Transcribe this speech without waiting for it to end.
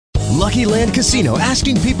Lucky Land Casino,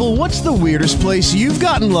 asking people, what's the weirdest place you've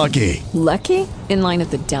gotten lucky? Lucky? In line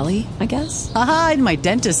at the deli, I guess? Aha, in my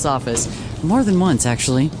dentist's office. More than once,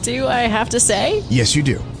 actually. Do I have to say? Yes, you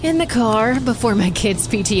do. In the car before my kids'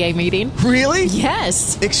 PTA meeting. Really?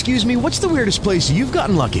 Yes. Excuse me, what's the weirdest place you've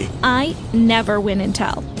gotten lucky? I never win and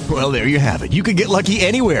tell. Well, there you have it. You can get lucky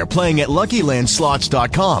anywhere, playing at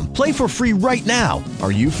LuckyLandSlots.com. Play for free right now.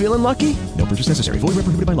 Are you feeling lucky? No purchase necessary. Void where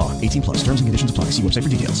prohibited by law. 18 plus. Terms and conditions apply. See website for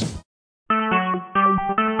details.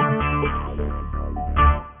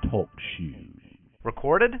 Talk shoes.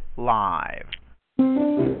 Recorded live.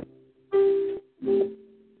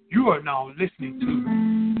 You are now listening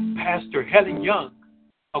to Pastor Helen Young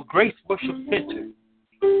of Grace Worship Center,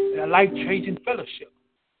 a life-changing fellowship,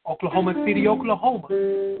 Oklahoma City, Oklahoma.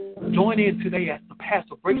 Join in today as the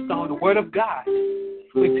pastor breaks down the Word of God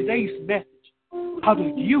with today's message. How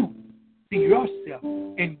do you see yourself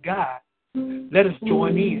in God? Let us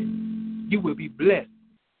join in. You will be blessed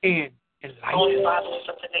and enlightened. Hold your Bibles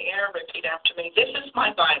up in the air. Repeat after me. This is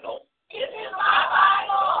my Bible. This is my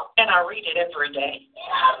Bible. And I read it every day.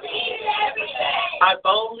 I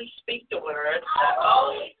boldly speak the word.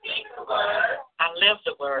 I live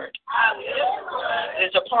the word. It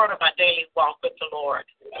is a part of my daily walk with the Lord.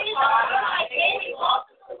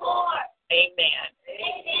 Amen.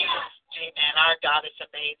 Amen. Our God is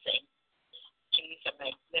amazing. He's a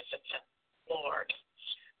magnificent Lord.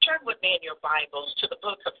 Turn with me in your Bibles to the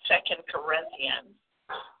book of 2 Corinthians,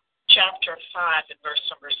 chapter 5 and verse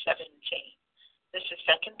number 17. This is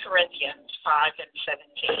 2 Corinthians 5 and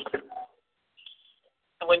 17.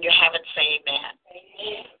 And when you have it, say amen.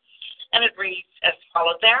 Amen. And it reads as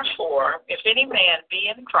follows: Therefore, if any man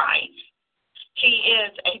be in Christ, he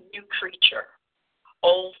is a new creature.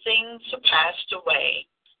 Old things are passed away.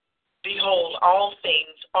 Behold, all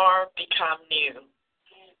things are become new.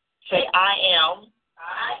 Say, I am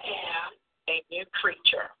a new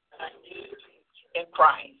creature in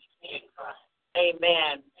Christ.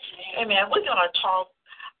 Amen. Amen. We're going to talk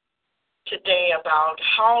today about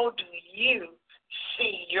how do you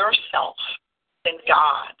see yourself in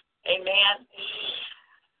God. Amen.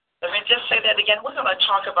 Let me just say that again. We're going to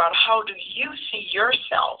talk about how do you see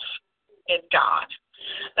yourself in God.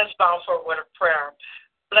 Let's bow for a word of prayer.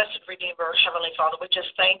 Blessed Redeemer, Heavenly Father, we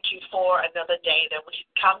just thank you for another day that we can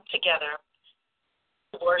come together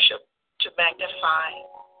to worship, to magnify,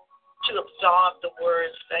 to absorb the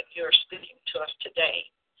words that you're speaking to us today.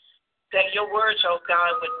 That your words, oh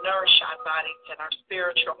God, would nourish our bodies and our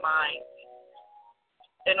spiritual minds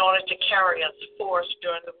in order to carry us forth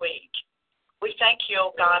during the week. We thank you,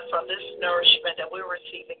 oh God, for this nourishment that we're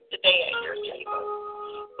receiving today at your table.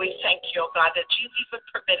 We thank you, oh God, that you've even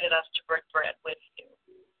permitted us to break bread with you.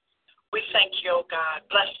 We thank you, oh God.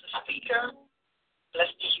 Bless the speaker.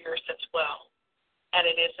 Bless the hearers as well. And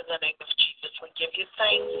it is in the name of Jesus. We give you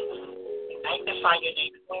thanks. We magnify your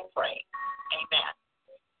name and we pray. Amen.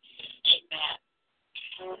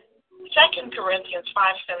 Amen. 2 Corinthians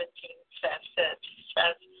 5:17 says,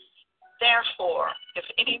 Therefore, if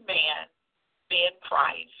any man be in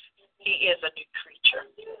Christ, he is a new creature.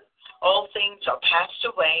 All things are passed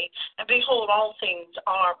away, and behold, all things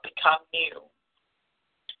are become new.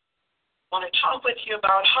 I want to talk with you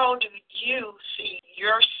about how do you see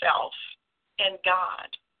yourself in God.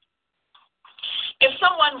 If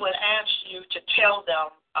someone would ask you to tell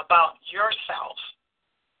them about yourself,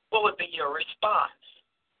 what would be your response?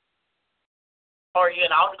 Are you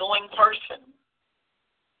an outgoing person?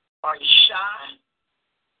 Are you shy?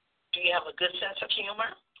 Do you have a good sense of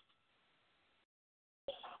humor?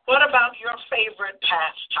 What about your favorite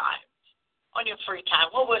pastime? On your free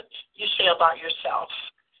time, what would you say about yourself?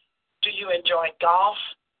 Do you enjoy golf,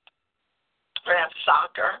 perhaps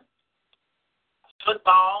soccer,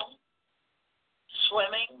 football,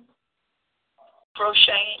 swimming,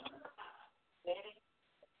 crocheting, knitting?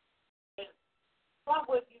 What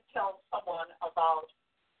would you tell someone about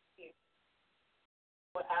you?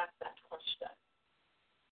 Would ask that question.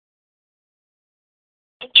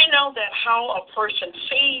 Did you know that how a person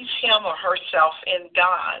sees him or herself in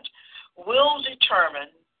God will determine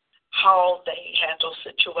how they handle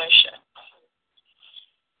situations?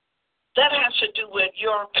 That has to do with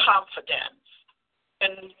your confidence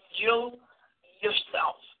in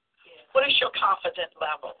yourself. What is your confidence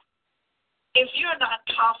level? If you're not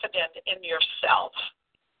confident in yourself,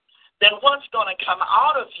 then what's going to come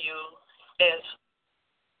out of you is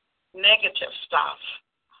negative stuff.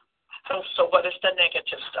 So what is the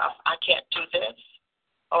negative stuff? I can't do this,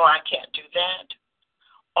 or I can't do that,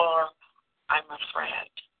 or I'm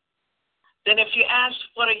afraid. Then if you ask,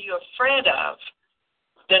 what are you afraid of?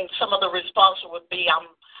 Then some of the response would be,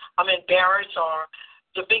 I'm embarrassed, or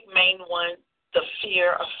the big main one, the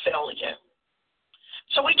fear of failure.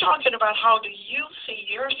 So we're talking about how do you see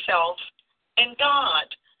yourself in God?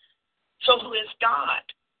 So who is God?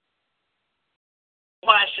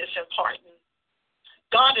 Why is this important?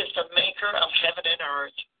 God is the maker of heaven and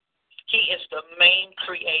earth. He is the main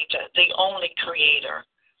creator, the only creator.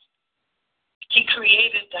 He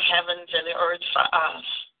created the heavens and the earth for us.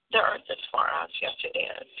 The earth is for us. Yes, it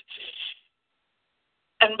is.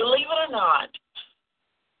 And believe it or not,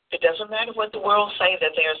 it doesn't matter what the world say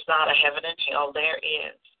that there's not a heaven and hell. There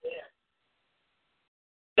is.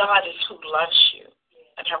 God is who loves you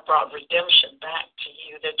and have brought redemption back to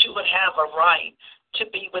you, that you would have a right to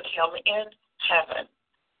be with him in heaven.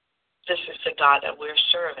 This is the God that we're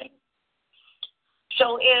serving.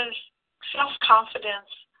 So is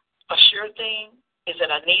self-confidence a sure thing? Is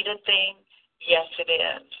it a needed thing? Yes, it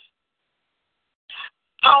is.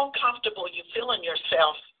 How comfortable you feel in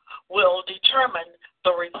yourself will determine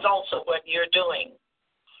the results of what you're doing.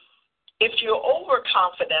 If you're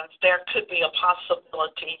overconfident, there could be a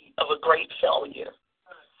possibility of a great failure.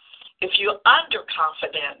 If you're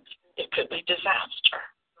underconfident, it could be disaster.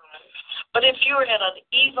 But if you're at an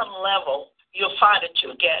even level, you'll find that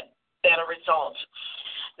you'll get better results.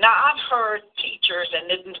 Now, I've heard teachers and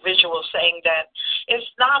individuals saying that it's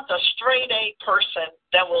not the straight A person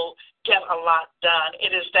that will get a lot done. It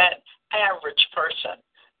is that average person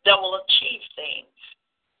that will achieve things.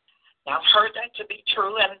 Now, I've heard that to be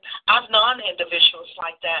true, and I've known individuals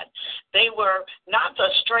like that. They were not the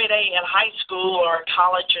straight A in high school or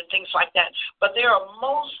college and things like that, but they are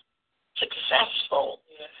most successful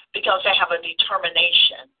because they have a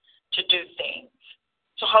determination to do things.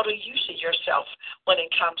 So how do you see yourself when it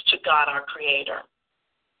comes to God, our Creator?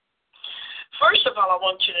 First of all, I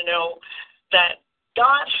want you to know that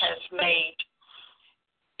God has made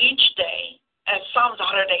each day, as Psalms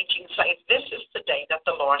 118 says, this is the day that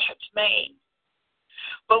the Lord has made.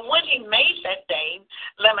 But when he made that day,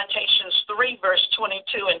 Lamentations 3, verse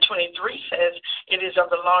 22 and 23 says, it is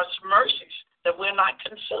of the Lord's mercies that we're not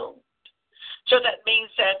consumed. So that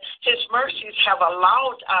means that his mercies have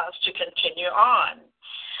allowed us to continue on.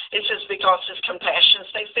 It says, because his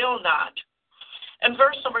compassions, they fail not. And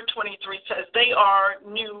verse number 23 says, they are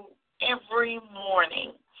new every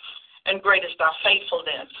morning, and great is thy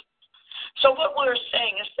faithfulness. So what we're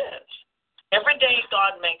saying is this. Every day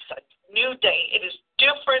God makes a new day. It is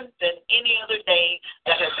different than any other day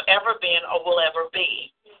that has ever been or will ever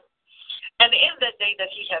be. And in that day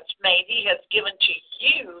that he has made, he has given to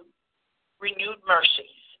you renewed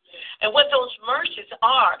mercies. And what those mercies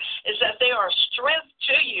are is that they are strength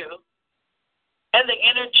to you and the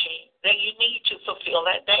energy that you need to fulfill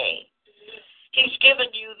that day. He's given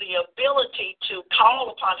you the ability to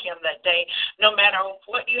call upon him that day. No matter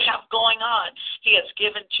what you have going on, he has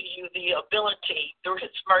given to you the ability through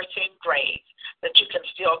his mercy and grace that you can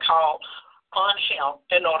still call on him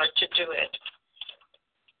in order to do it.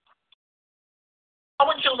 I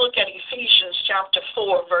want you to look at Ephesians chapter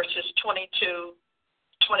 4, verses 22,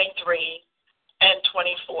 23, and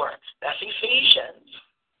 24. That's Ephesians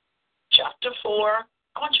chapter 4.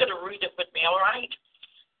 I want you to read it with me, all right?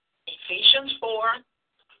 Ephesians 4,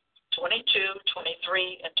 22,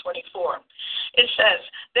 23, and 24. It says,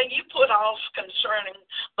 that you put off concerning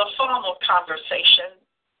the formal conversation,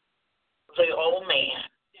 the old man,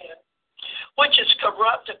 which is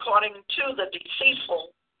corrupt according to the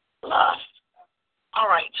deceitful lust. All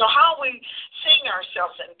right, so how are we seeing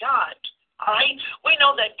ourselves in God? All right, we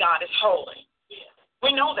know that God is holy.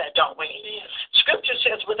 We know that, don't we? Scripture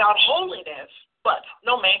says without holiness, but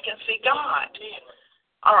no man can see God.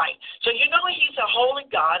 All right, so you know he's a holy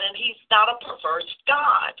God and he's not a perverse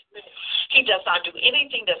God. He does not do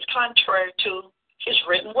anything that's contrary to his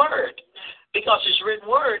written word, because his written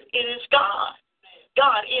word, it is God.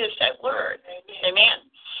 God is that word. Amen.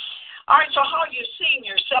 All right, so how you're seeing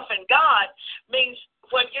yourself in God means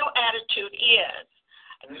what your attitude is.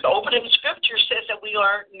 And the opening scripture says that we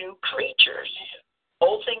are new creatures.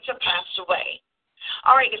 Old things have passed away.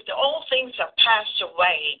 All right, if the old things have passed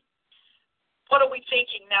away, what are we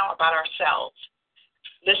thinking now about ourselves?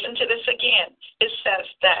 Listen to this again. It says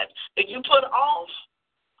that if you put off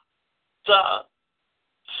the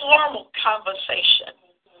formal conversation,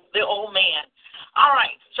 the old man. All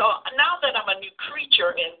right, so now that I'm a new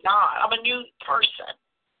creature in God, I'm a new person.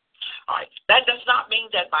 All right, that does not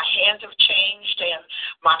mean that my hands have changed and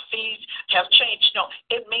my feet have changed. No,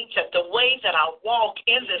 it means that the way that I walk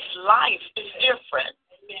in this life is different.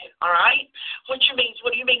 All right? What do you mean?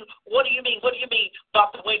 What do you mean? What do you mean? What do you mean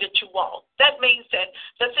about the way that you walk? That means that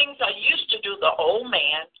the things I used to do, the old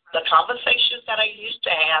man, the conversations that I used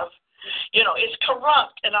to have, It's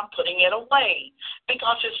corrupt, and I'm putting it away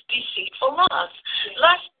because it's deceitful lust.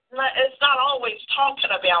 Lust is not always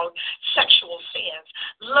talking about sexual sins.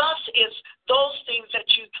 Lust is those things that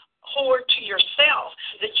you hoard to yourself,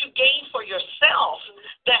 that you gain for yourself,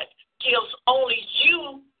 that gives only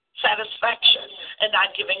you satisfaction and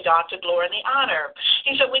not giving God the glory and the honor.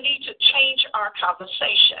 He said we need to change our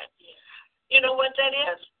conversation. You know what that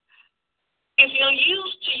is? If you're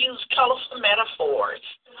used to use colorful metaphors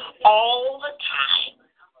all the time,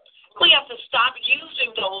 we have to stop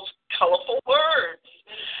using those colorful words.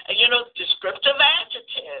 And, descriptive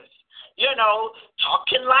adjectives,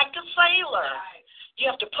 talking like a sailor.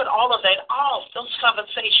 You have to put all of that off, those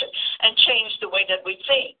conversations, and change the way that we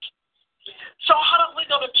think. So how are we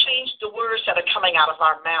going to change the words that are coming out of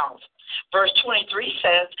our mouth? Verse 23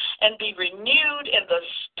 says, and be renewed in the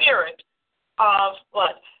spirit of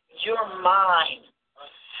what? Your mind.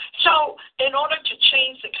 So in order to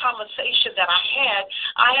change the conversation that I had,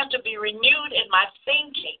 I have to be renewed in my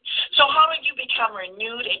thinking. So how do you become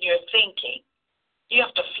renewed in your thinking? You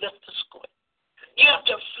have to flip the script. You have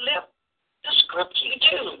to flip the script. You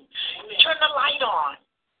do. Turn the light on.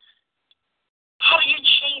 How do you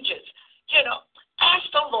change it? Ask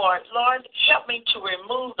the Lord, help me to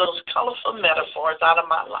remove those colorful metaphors out of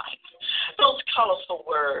my life. Those colorful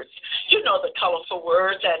words. The colorful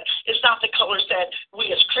words, and it's not the colors that we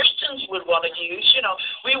as Christians would want to use.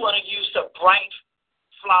 We want to use the bright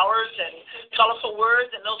flowers and colorful words,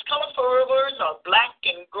 and those colorful words are black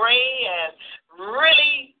and gray and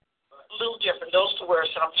really a little different. Those are the words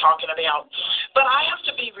that I'm talking about. But I have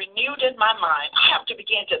to be renewed in my mind. I have to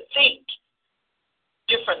begin to think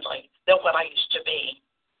differently than what I used to be.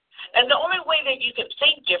 And the only way that you can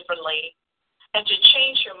think differently and to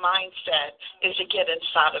change your mindset is to get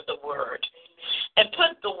inside of the Word and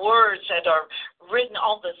put the words that are written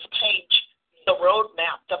on this page, the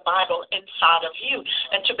roadmap, the Bible, inside of you,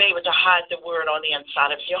 and to be able to hide the Word on the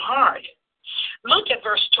inside of your heart. Look at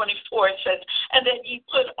verse 24. It says, and that ye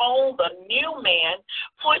put on the new man,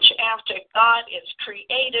 which after God is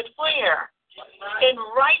created where? In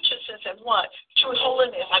righteousness and what? True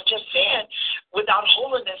holiness. I just said, without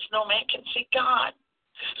holiness, no man can see God.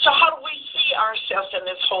 So how do we see ourselves in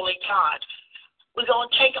this holy God? We're going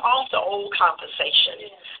to take off the old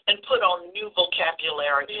conversation and put on new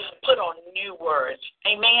vocabulary, put on new words.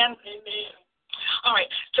 Amen? Amen. All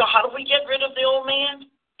right. So how do we get rid of the old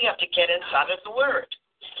man? We have to get inside of the Word.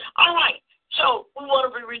 All right. So we want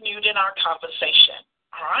to be renewed in our conversation.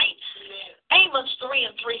 All right? Amos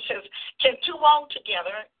 3:3 says, can two walk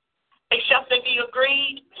together except they be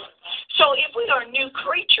agreed? So if we are a new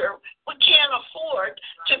creature, we can't afford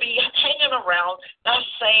to be hanging around the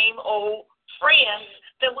same old friends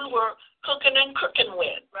that we were cooking and cooking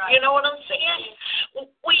with. Right. You know what I'm saying?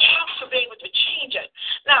 We have to be able to change it.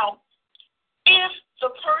 Now, if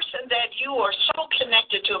the person that you are so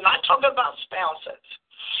connected to, I'm not talking about spouses,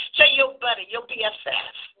 say your buddy, your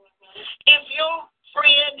BFF, if your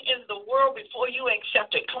friend in the world before you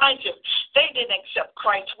accepted Christ, if they didn't accept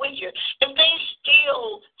Christ with you, if they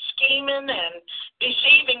still scheming and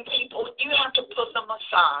deceiving people, you have to put them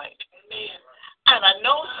aside. Amen. And I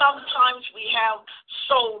know sometimes we have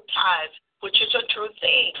soul ties, which is a true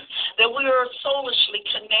thing, that we are soulishly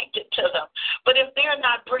connected to them. But if they're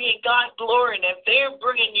not bringing God glory, and if they're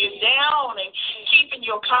bringing you down and keeping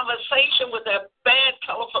your conversation with a bad,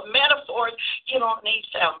 colorful metaphor, you don't need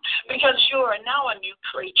them because you are now a new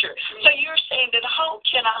creature. So you're saying that how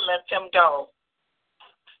can I let them go?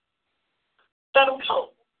 Let them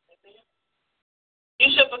go. You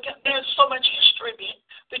said, because there's so much history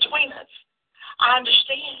between us. I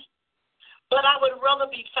understand. But I would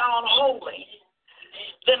rather be found holy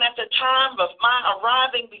than at the time of my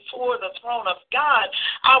arriving before the throne of God.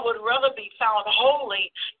 I would rather be found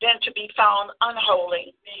holy than to be found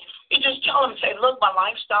unholy. You just tell them, say, look, my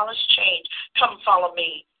lifestyle has changed. Come follow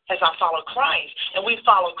me as I follow Christ. And we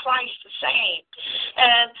follow Christ the same.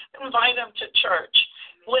 And invite them to church.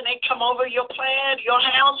 When they come over your plant, your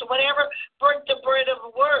house, or whatever, break the bread of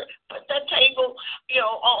the word. Put that table,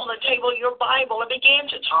 on the table, your Bible, and begin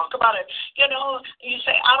to talk about it. You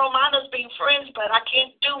say, I don't mind us being friends, but I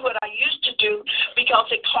can't do what I used to do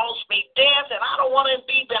because it costs me death, and I don't want to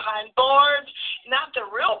be behind bars, not the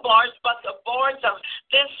real bars, but the bars of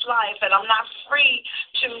this life, and I'm not free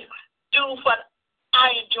to do what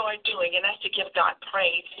I enjoy doing, and that's to give God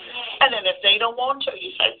praise. And then if they don't want to,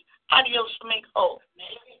 you say, adios, amigo.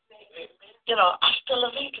 Hasta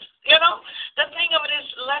la vista. The thing of it is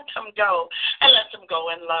let them go and let them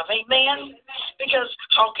go in love. Amen? Because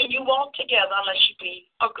how can you walk together unless you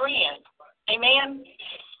be agreeing? Amen?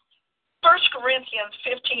 1 Corinthians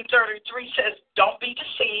 15:33 says, don't be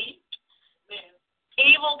deceived.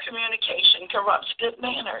 Evil communication corrupts good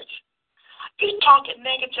manners. You're talking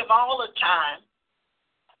negative all the time.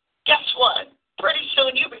 Guess what? Pretty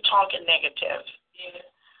soon you'll be talking negative.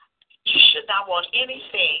 You should not want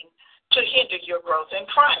anything to hinder your growth in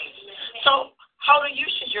Christ. So how do you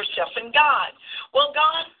see yourself in God? Well,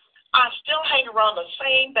 God, I still hang around the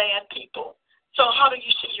same bad people. So how do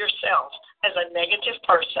you see yourself as a negative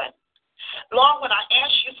person? Lord, when I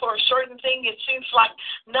ask you for a certain thing, it seems like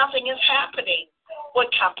nothing is happening.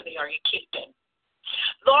 What company are you keeping?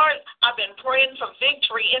 Lord, I've been praying for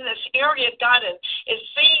victory in this area, God, and it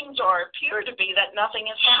seems or appears to be that nothing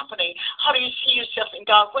is happening. How do you see yourself in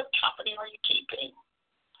God? What company are you keeping?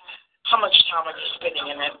 How much time are you spending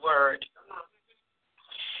in that word?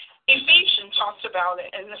 Ephesians talks about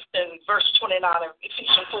it in verse 29 of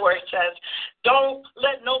Ephesians 4. It says, don't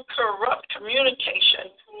let no corrupt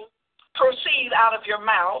communication proceed out of your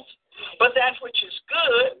mouth, but that which is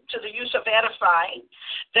good to the use of edifying,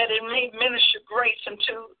 that it may minister grace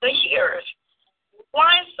unto the hearers.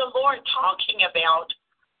 Why is the Lord talking about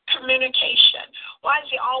communication? Why is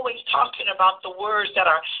he always talking about the words that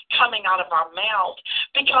are coming out of our mouth?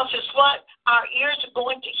 Because it's what our ears are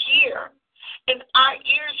going to hear. And our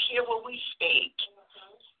ears hear what we speak.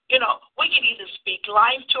 You know, we can either speak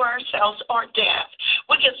life to ourselves or death.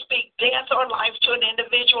 We can speak death or life to an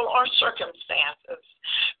individual or circumstances.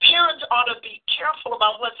 Parents ought to be careful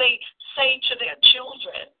about what they say to their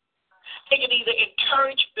children. They can either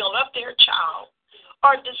encourage, build up their child,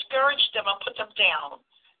 or discourage them and put them down.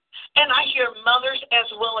 And I hear mothers as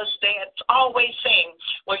well as dads always saying,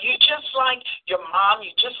 well, you're just like your mom,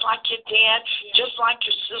 you're just like your dad, just like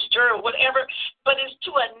your sister or whatever, but it's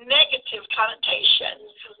to a negative connotation.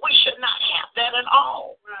 We should not have that at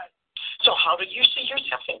all. Right. So how do you see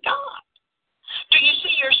yourself in God? Do you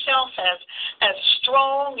see yourself as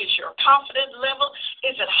strong? Is your confidence level?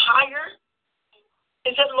 Is it higher?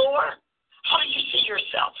 Is it lower? How do you see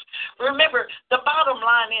yourself? Remember, the bottom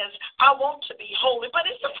line is, I want to be holy, but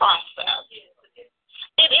it's a process.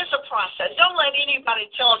 It is a process. Don't let anybody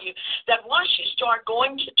tell you that once you start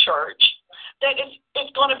going to church, that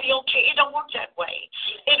it's going to be okay. It don't work that way.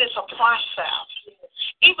 It is a process.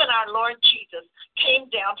 Even our Lord Jesus came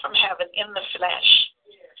down from heaven in the flesh.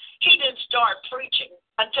 He didn't start preaching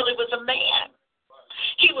until he was a man.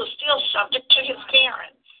 He was still subject to his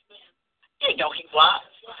parents. You know he was.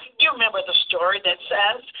 You remember the story that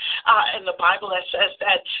says in the Bible that says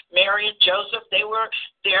that Mary and Joseph, they were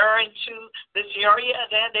there into this area, and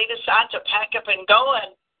then they decided to pack up and go,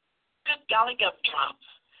 and good golly gumdrops.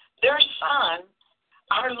 Their son,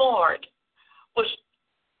 our Lord, was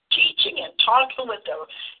teaching and talking with the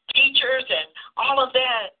teachers and all of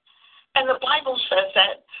that. And the Bible says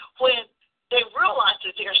that when they realized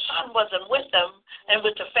that their son wasn't with them and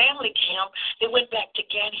with the family camp, they went back to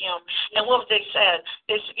get him. And what they said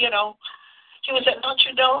is, you know, he was like, don't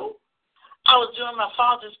you know, I was doing my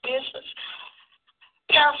father's business.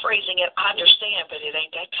 Paraphrasing it, I understand, but it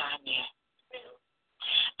ain't that time yet.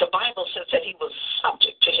 The Bible says that he was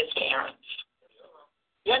subject to his parents.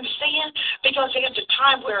 You understand? Because there's a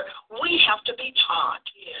time where we have to be taught.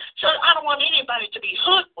 So I don't want anybody to be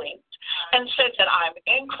hoodwinked and say that I'm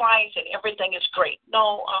in Christ and everything is great.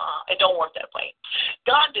 No, it don't work that way.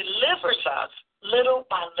 God delivers us little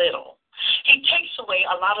by little. He takes away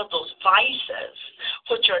a lot of those vices,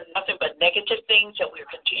 which are nothing but negative things that we're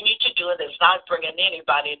continuing to do, and it's not bringing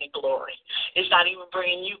anybody any glory. It's not even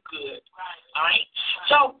bringing you good. All right?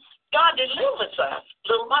 So God delivers us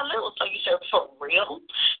little by little. So you say, for real?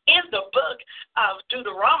 In the book of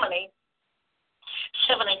Deuteronomy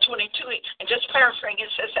 7 and 22, and just paraphrasing,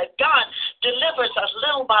 it says that God delivers us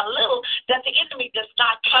little by little, that the enemy does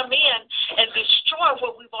not come in and destroy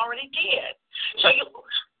what we've already did. So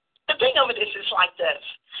the thing of it is like this.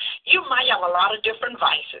 You might have a lot of different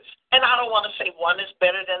vices, and I don't want to say one is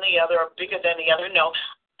better than the other or bigger than the other. No,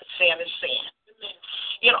 sin is sin.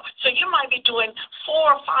 You know, so you might be doing 4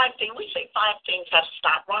 or 5 things. We say 5 things, that's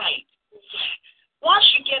not right. Once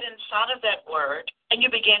you get inside of that word and you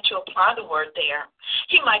begin to apply the word there,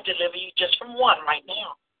 he might deliver you just from one right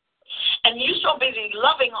now. And you're so busy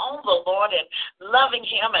loving on the Lord and loving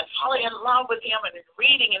him and falling in love with him and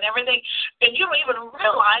reading and everything, and you don't even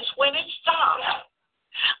realize when it stops.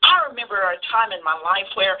 I remember a time in my life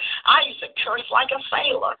where I used to curse like a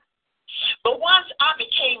sailor. But once I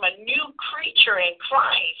became a new creature in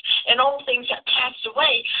Christ and old things had passed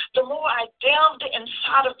away, the more I delved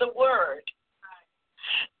inside of the Word,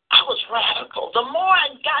 I was radical. The more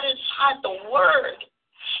I got inside the Word,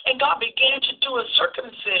 and God began to do a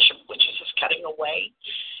circumcision, which is just cutting away,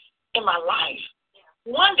 in my life.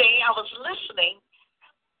 One day I was listening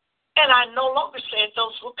And I no longer said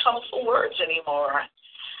those colorful words anymore.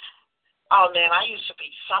 Oh, man, I used to be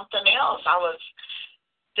something else. I was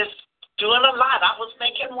just doing a lot. I was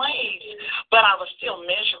making waves, but I was still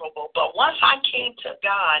miserable. But once I came to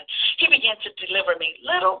God, he began to deliver me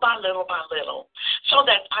little by little by little so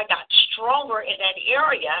that I got stronger in that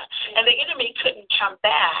area, and the enemy couldn't come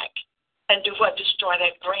back and do what? Destroy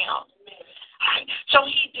that ground. Right. So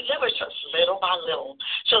he delivers us little by little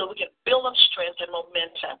so that we can build up strength and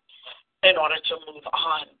momentum in order to move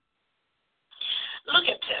on. Look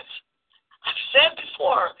at this. I've said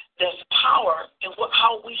before, there's power in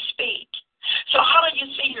how we speak. So how do you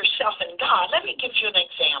see yourself in God? Let me give you an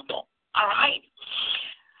example, all right?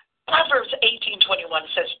 Proverbs 18:21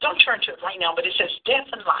 says, don't turn to it right now, but it says, death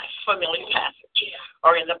and life, familiar passage,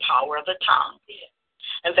 are in the power of the tongue.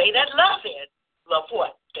 And they that love it, love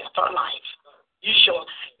what? Death or life. You shall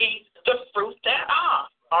eat the fruit thereof.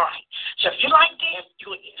 All right. So if you like death, you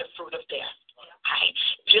will eat the fruit of death. Right?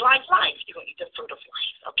 If you like life, you're going to eat the fruit of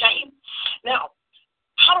life, okay? Now,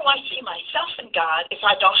 how do I see myself in God if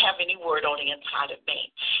I don't have any word on the inside of me?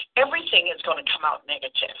 Everything is going to come out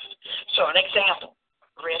negative. So an example,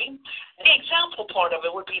 ready? The example part of it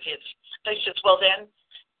would be this. They says, well then,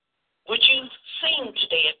 would you sing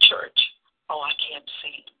today at church? Oh, I can't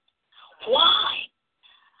sing. Why?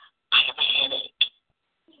 I have a headache.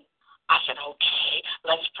 I said, okay,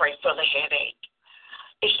 let's pray for the headache.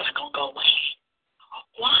 It's not going to go away.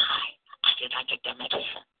 Why? I did not take that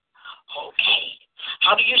medicine. Okay.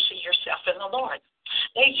 How do you see yourself in the Lord?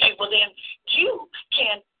 They say, well, then you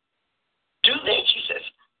can do this. She says,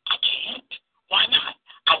 I can't. Why not?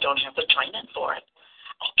 I don't have the training for it.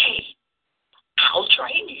 Okay. I'll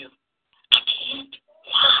train you. I can't.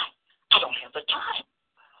 Why? I don't have the time.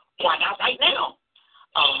 Why not right now?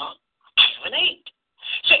 I haven't ate.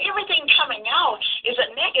 So everything coming out is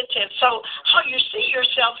a negative. So how you see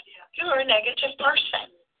yourself, you're a negative person.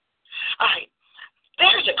 All right.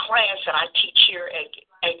 There's a class that I teach here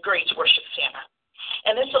at Grace Worship Center,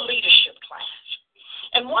 and it's a leadership class.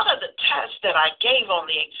 And one of the tests that I gave on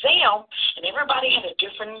the exam, and everybody had a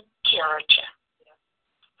different character.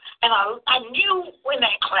 And I knew in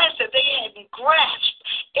that class that they hadn't grasped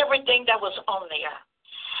everything that was on there.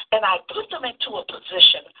 And I put them into a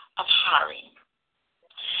position of hiring.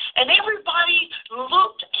 And everybody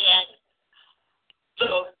looked at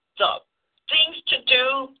the things to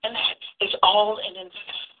do, and that is all an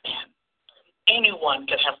investment. Anyone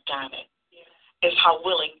could have done it. It's how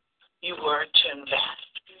willing you were to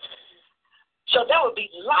invest. So that would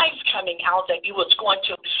be life coming out that you was going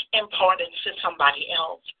to impart into somebody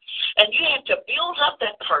else. And you had to build up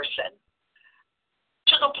that person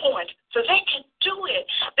to the point so they could do it.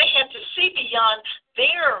 They had to see beyond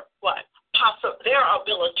their their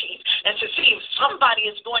abilities, and to see if somebody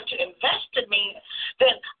is going to invest in me,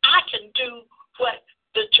 then I can do what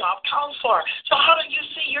the job calls for. So how do you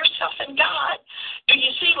see yourself in God? Do you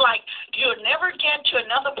see like you'll never get to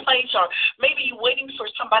another place, or maybe you're waiting for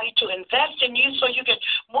somebody to invest in you so you can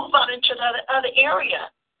move out into the other area?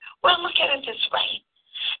 Well, look at it this way.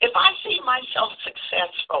 If I see myself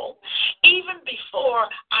successful, even before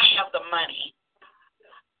I have the money,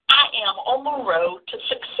 I am on the road to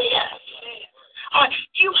success.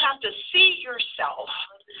 You have to see yourself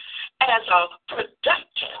as a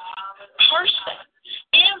productive person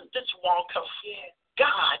in this walk of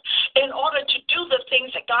God in order to do the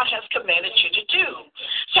things that God has commanded you to do.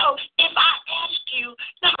 So if I ask you,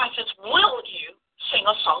 now I says, will you sing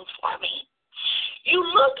a song for me? You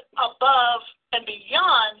look above and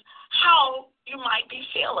beyond how you might be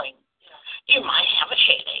feeling. You might have a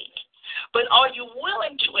headache. But are you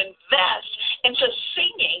willing to invest into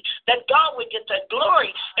singing that God would get the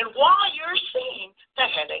glory? And while you're singing, the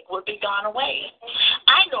headache would be gone away.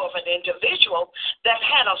 I know of an individual that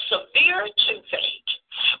had a severe toothache,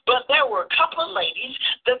 but there were a couple of ladies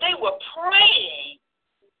that they were praying.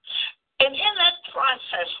 And in that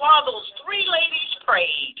process, while those three ladies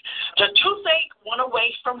prayed, the toothache went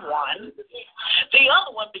away from one. The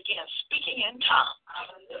other one began speaking in tongues.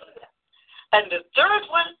 And the third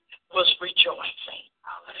one was rejoicing.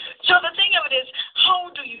 So the thing of it is, how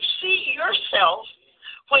do you see yourself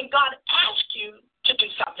when God asks you to do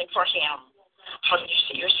something for him? How do you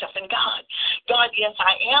see yourself in God? God, yes,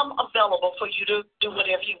 I am available for you to do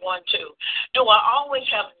whatever you want to. Do I always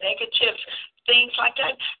have negative things like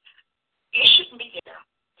that? It shouldn't be there.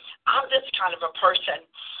 I'm this kind of a person.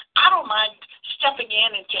 I don't mind stepping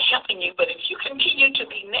in and to helping you, but if you continue to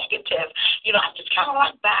be negative, I just kind of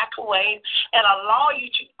like back away and allow you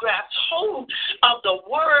to grasp hold of the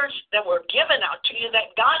words that were given out to you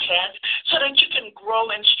that God has so that you can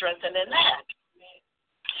grow and strengthen in that.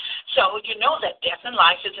 So Well, you know that death and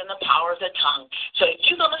life is in the power of the tongue. So if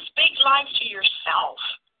you're going to speak life to yourself,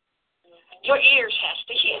 your ears has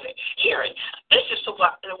to hear it. This is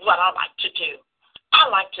what I like to do. I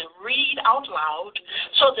like to read out loud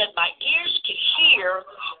so that my ears can hear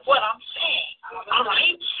what I'm saying. All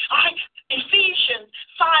right? Ephesians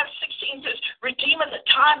 5:16 says, redeeming the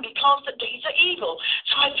time because the days are evil.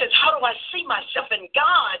 So I says, how do I see myself in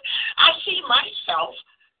God? I see myself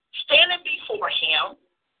standing before him,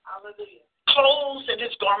 clothed in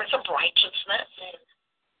his garments of righteousness,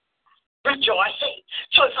 rejoicing.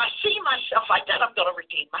 So if I see myself like that, I'm going to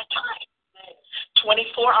redeem my time. 24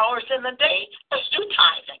 hours in the day, let's do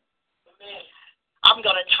tithing. I'm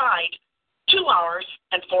going to tithe 2 hours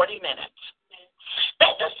and 40 minutes.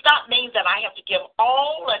 That does not mean that I have to give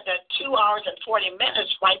all of the 2 hours and 40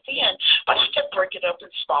 minutes right then, but I can break it up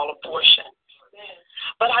in smaller portions.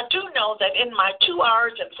 But I do know that in my 2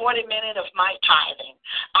 hours and 40 minutes of my tithing,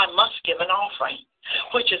 I must give an offering,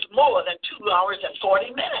 which is more than 2 hours and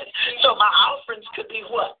 40 minutes. So my offerings could be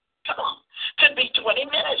what? Come on. Could be 20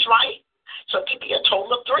 minutes, right? So it could be a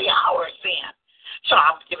total of 3 hours then. So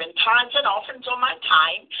I'm giving tithes and offerings on my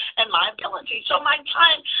time and my ability. So my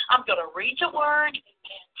time, I'm going to read the word.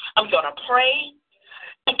 I'm going to pray.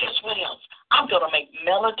 And guess what else? I'm going to make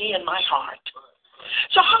melody in my heart.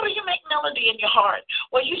 So how do you make melody in your heart?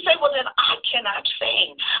 Well, you say, well, then I cannot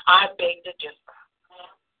sing. I beg to differ.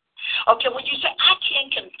 Okay, when you say I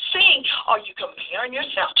can't sing, are you comparing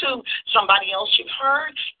yourself to somebody else you've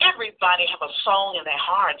heard? Everybody have a song in their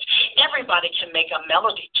hearts. Everybody can make a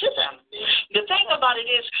melody to them. The thing about it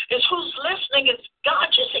is who's listening is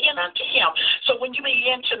God just singing unto him. So when you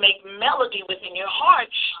begin to make melody within your heart,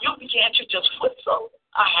 you begin to just whistle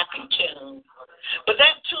a happy tune. But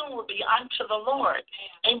that tune will be unto the Lord.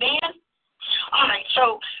 Amen? All right,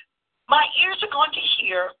 so my ears are going to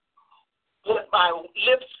hear what my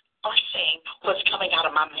lips are saying, what's coming out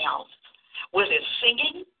of my mouth. Whether it's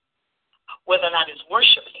singing, whether or not it's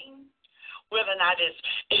worshiping, whether or not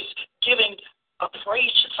it's giving a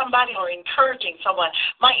praise to somebody or encouraging someone,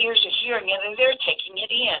 my ears are hearing it and they're taking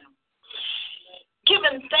it in.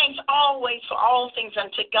 Giving thanks always for all things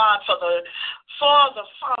unto God, for the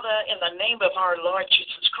Father, in the name of our Lord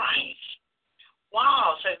Jesus Christ.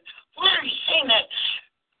 Wow. So where are you saying that?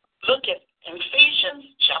 Look at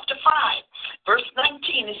Ephesians chapter 5, verse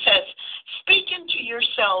 19. It says, speaking to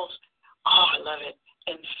yourselves, I love it,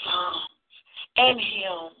 in psalms and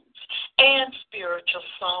hymns and spiritual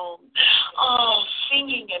songs.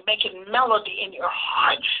 Singing and making melody in your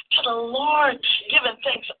heart to the Lord, giving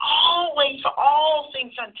thanks always for all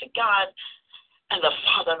things unto God and the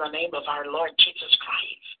Father in the name of our Lord Jesus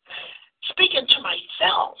Christ. Speaking to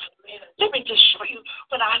myself, let me just show you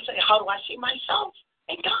when I say, how do I see myself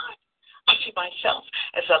in God? I see myself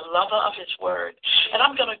as a lover of his word. And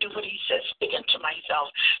I'm going to do what he says, speaking to myself.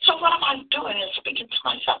 So what am I doing is speaking to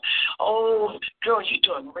myself. Oh, girl, you're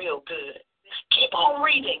doing real good. Keep on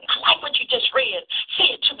reading. I like what you just read.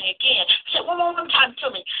 Say it to me again. Say it one more time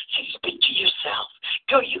to me. Say, speak to yourself.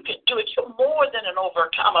 Girl, you can do it. You're more than an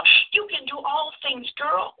overcomer. You can do all things,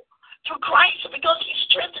 girl, through Christ, because he's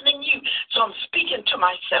strengthening you. So I'm speaking to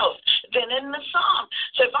myself. Then in the psalm.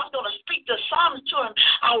 So if I'm going to speak the psalms to him,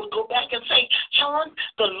 I will go back and say, Helen,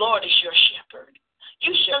 the Lord is your shepherd.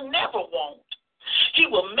 You shall never want. He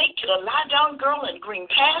will make you to lie down, girl, in green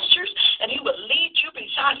pastures, and he will lead you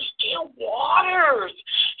beside still waters,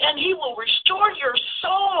 and he will restore your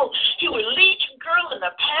soul. He will lead you, girl, in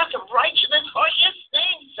the path of righteousness for his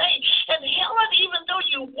name's sake. And Helen, even though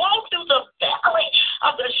you walk through the valley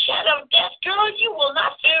of the shadow of death, girl, you will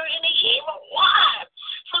not fear any evil. Why?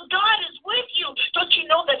 For God is with you. Don't you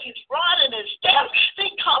know that his rod and his staff, they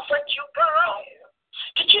comfort you, girl?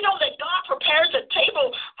 Did you know that God prepares a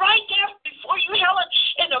table right there before you, Helen,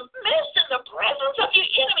 in the midst, in the presence of your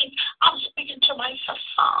enemies? I'm speaking to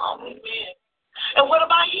myself. And what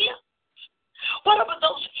about him? What about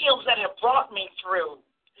those hymns that have brought me through?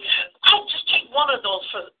 I'll just take one of those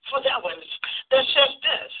for that one that says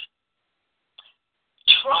this: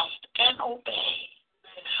 trust and obey,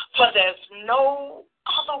 for there's no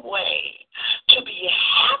other way to be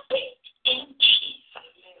happy in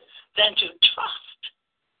Jesus than to trust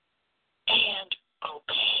and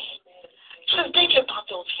obey. So think about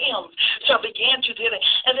those hymns. So I began to do it.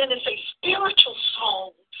 And then they say spiritual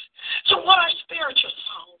songs. So what are spiritual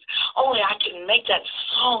songs? Only I can make that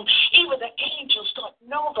song. Even the angels don't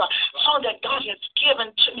know the song that God has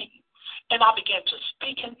given to me. And I began to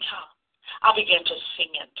speak in tongues. I began to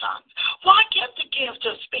sing in tongues. Why get the gift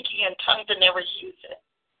of speaking in tongues and never use it?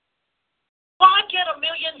 Why get $1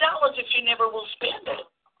 million if you never will spend it?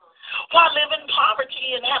 Why live in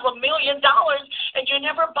poverty and have $1 million and you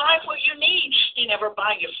never buy what you need? You never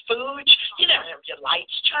buy your food. You never have your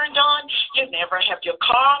lights turned on. You never have your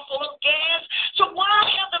car full of gas. So why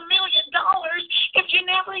have $1 million if you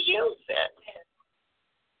never use it?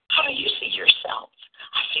 How do you see yourself?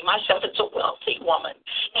 I see myself as a wealthy woman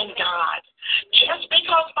in God. Just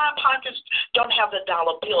because my pockets don't have the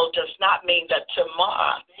dollar bill does not mean that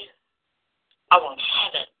tomorrow I won't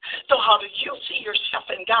have it. So how do you see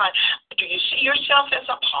yourself in God? Do you see yourself as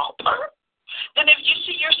a pauper? Then if you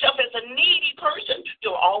see yourself as a needy person,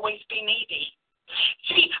 you'll always be needy.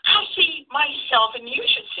 See, I see myself, and you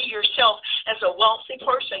should see yourself as a wealthy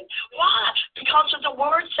person. Why? Because of the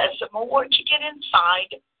word says the more you get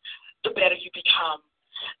inside, the better you become.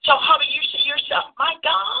 So how do you see yourself? My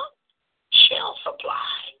God shall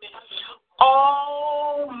supply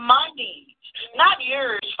all my needs. Not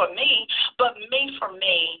yours for me, but me for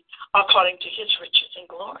me, according to his riches and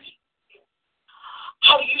glory.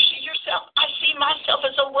 How do you see yourself? I see myself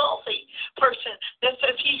as a wealthy person that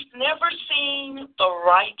says he's never seen the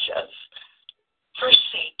righteous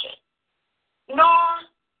forsaken, nor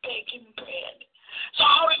begging bread. So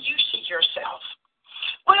how do you see yourself?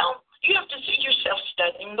 Well, you have to see yourself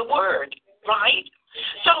studying the word, right?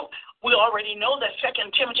 So we already know that 2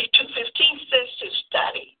 Timothy 2:15 says to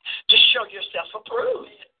study, to show yourself approved.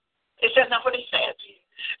 Is that not what it says?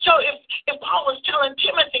 So if Paul was telling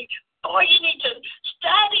Timothy, oh, you need to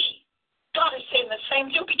study, God is saying the same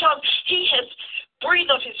thing because he has breathed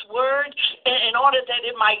of his word in order that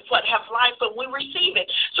it might have life when we receive it.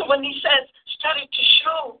 So when he says study to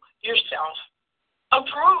show yourself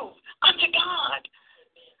approved unto God.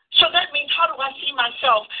 So that means, how do I see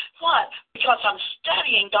myself? What? Because I'm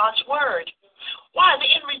studying God's word. Why?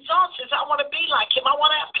 The end result is I want to be like him. I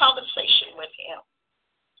want to have conversation with him.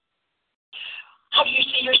 How do you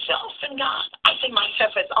see yourself in God? I see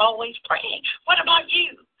myself as always praying. What about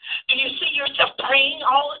you? Do you see yourself praying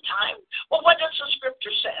all the time? Well, what does the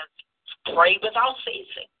scripture say? Pray without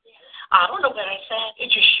ceasing. I don't know what I said.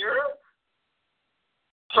 Are you sure?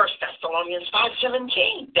 1 Thessalonians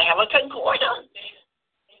 5:17. They have a concordance.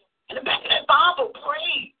 In the back of that Bible,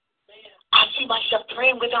 pray. I see myself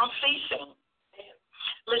praying without ceasing.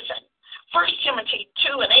 Listen, 1 Timothy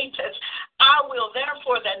 2:8 says, I will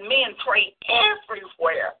therefore that men pray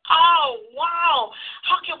everywhere. Oh, wow.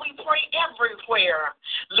 How can we pray everywhere?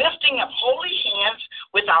 Lifting up holy hands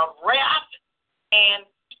without wrath and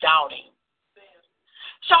doubting.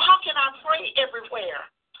 So how can I pray everywhere?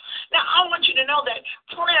 Now, I want you to know that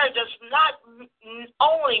prayer does not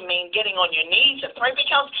only mean getting on your knees and pray,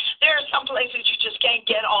 because there are some places you just can't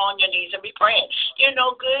get on your knees and be praying. You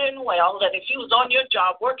know good and well that if you was on your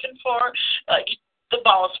job working for the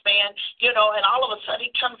boss man, and all of a sudden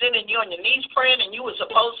he comes in and you're on your knees praying and you were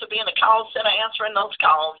supposed to be in the call center answering those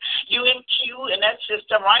calls. You in queue in that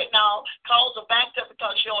system right now, calls are backed up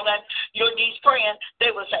because you're on your knees praying.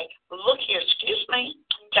 They will say, look here, excuse me.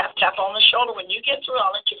 Tap, tap on the shoulder. When you get through,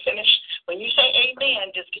 I'll let you finish. When you say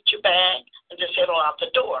amen, just get your bag and just head on out the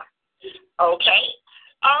door. Okay?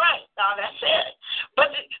 All right. Now that's it.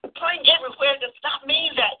 But praying everywhere does not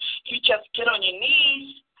mean that you just get on your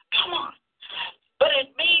knees. Come on. But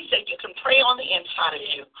it means that you can pray on the inside of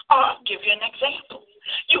you. I'll give you an example.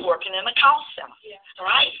 You're working in a call center,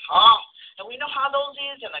 right? And we know how those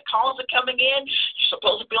is, and the calls are coming in. You're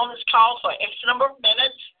supposed to be on this call for X number of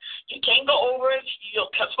minutes. You can't go over it. Your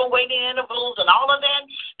customer waiting intervals and all of that.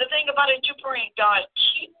 The thing about it, you praying, God,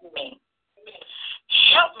 keep me.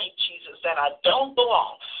 Help me, Jesus, that I don't go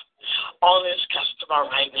off on this customer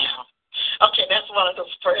right now. Okay, that's one of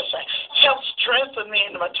those prayers that help strengthen me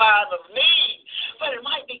in my time of need. But it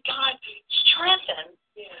might be, God, strengthen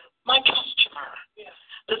my customer,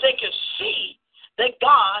 that they can see that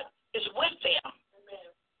God is with them.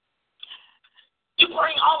 You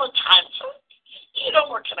pray all the time, so you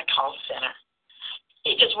don't work in a call center.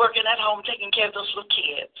 You're just working at home taking care of those little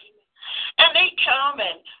kids. And they come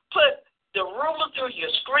and put the ruler through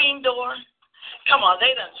your screen door. Come on,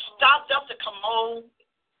 they done stopped up the commode.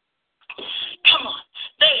 Come on,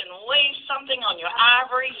 they didn't weigh something on your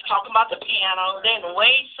ivories, talking about the piano. They didn't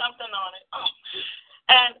weigh something on it. Oh.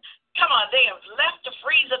 And come on, they have left the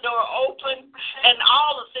freezer door open, and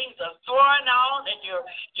all the things are thrown out, and your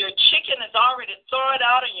chicken is already thrown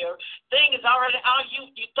out, and your thing is already out.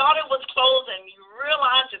 You thought it was closed, and you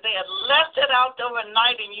realized that they had left it out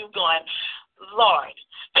overnight, and you going, Lord.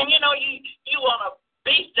 And you want to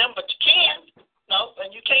beat them, but you can't. No,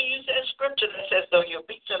 and you can't use that scripture that says, though you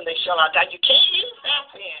beat them, they shall not die. You can't use that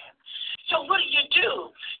then. So what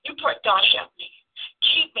do? You pray, God, help me.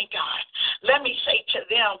 Keep me, God. Let me say to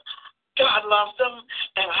them, God loves them,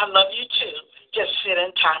 and I love you too. Just sit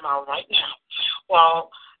in time out right now while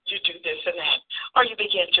you do this and that. Or you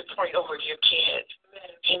begin to pray over your kids.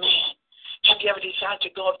 Amen. Have you ever decided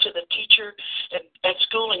to go up to the teacher at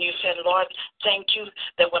school and you said, Lord, thank you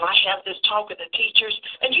that when I have this talk with the teachers,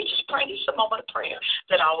 and you just pray this a moment of prayer,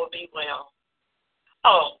 that I will be well.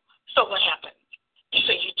 Oh, so what happened? You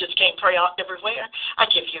say you just can't pray out everywhere? I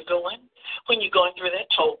give you a good one. When you're going through that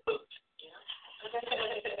toll booth.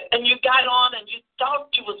 And you got on and you thought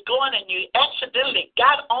you was going and you accidentally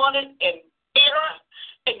got on it in error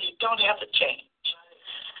and you don't have the change.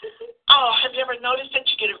 Oh, have you ever noticed that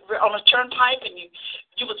you get on a turnpike and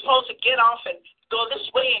you were supposed to get off and go this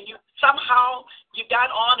way and you somehow you got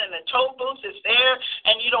on and the toll booth is there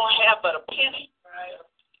and you don't have but a penny.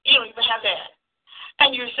 You don't even have that.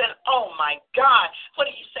 And you said, oh, my God, what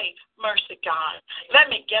do you say? Mercy, God. Let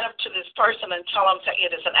me get up to this person and tell them it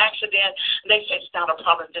is an accident. And they say, it's not a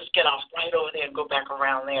problem. Just get off right over there and go back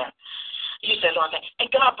around there. You said, Lord, and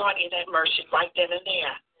God brought you that mercy right then and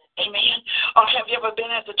there. Amen. Or have you ever been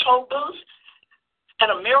at the toll booth and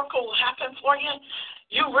a miracle will happen for you?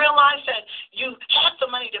 You realize that you had the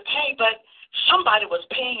money to pay, but somebody was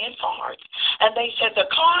paying it forward. And they said,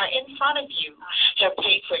 the car in front of you have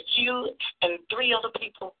paid for you and 3 other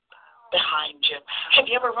people behind you.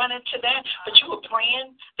 Have you ever run into that? But you were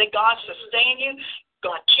praying that God sustain you,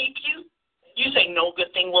 God keep you. You say, no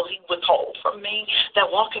good thing will he withhold from me that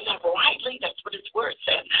walketh uprightly. That's what his word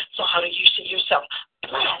said. So how do you see yourself?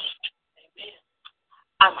 Blessed. Amen.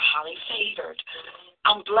 I'm highly favored.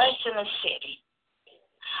 I'm blessed in the city.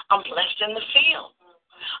 I'm blessed in the field.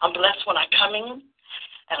 I'm blessed when I come in,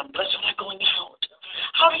 and I'm blessed when I'm going out.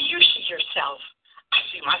 How do you see yourself? I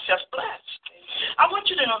see myself blessed. I want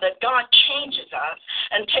you to know that God changes us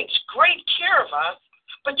and takes great care of us,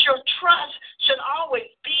 but your trust should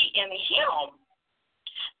always be in him.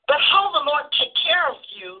 But how the Lord take care of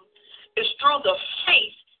you is through the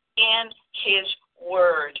faith in his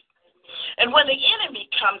word. And when the enemy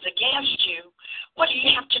comes against you, what do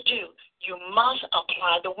you have to do? You must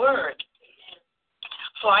apply the word.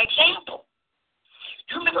 For example,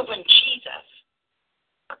 you remember when Jesus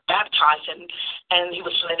baptized and he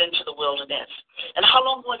was led into the wilderness. And how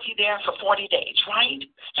long was he there? For 40 days, right?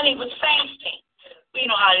 And he was fasting. You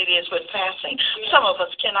know how it is with fasting. Some of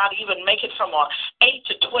us cannot even make it from a 8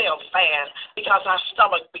 to 12 fast because our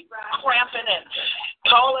stomach be cramping and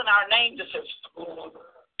calling our name.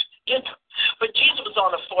 You know. But Jesus was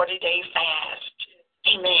on a 40-day fast.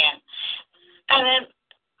 Amen. And then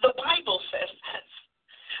the Bible says this,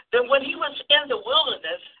 that when he was in the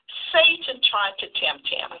wilderness, Satan tried to tempt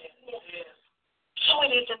him. So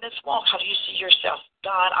it is in this walk. How do you see yourself?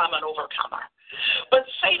 God, I'm an overcomer. But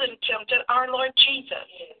Satan tempted our Lord Jesus.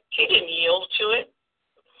 He didn't yield to it.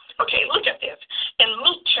 Okay, look at this. In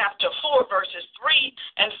Luke chapter 4, verses 3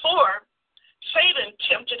 and 4, Satan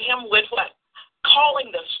tempted him with what?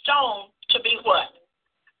 Calling the stone to be what?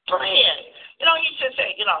 Bread. You know, he said,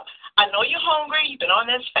 I know you're hungry. You've been on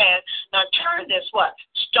this fast. Now turn this what?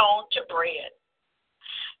 Stone to bread.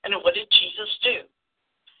 And what did Jesus do?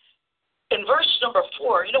 In verse number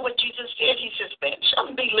 4, you know what Jesus did? He says, man,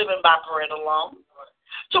 shouldn't be living by bread alone.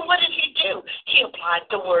 So what did he do? He applied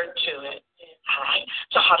the word to it. All right?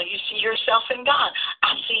 So how do you see yourself in God?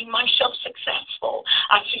 I see myself successful.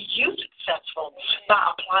 I see you successful by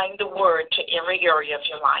applying the word to every area of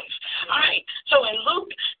your life. All right? So in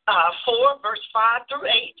Luke 4, verse 5 through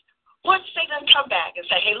 8, what Satan come back and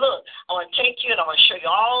say, hey, look, I want to take you and I want to show you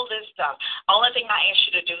all this stuff. Only thing I ask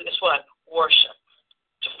you to do is what? Worship.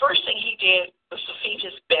 The first thing he did was to feed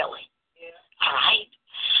his belly. Yeah. All right?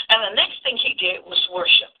 And the next thing he did was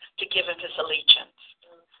worship, to give him his allegiance.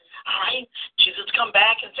 All right? Jesus come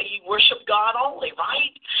back and say he worshiped God only,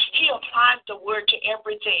 right? He applied the word to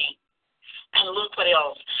everything. And look what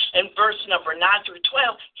else. In verse number 9 through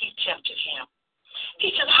 12, he tempted him.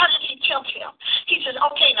 He said, how did he tempt him? He said,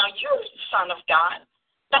 okay, now you're the Son of God.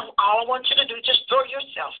 Now all I want you to do is just throw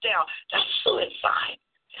yourself down. That's suicide.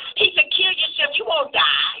 He said, kill yourself, you won't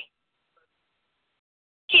die.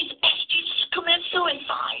 He said, Jesus commit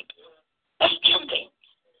suicide. That's tempting.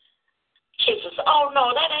 Jesus, oh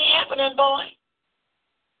no, that ain't happening, boy.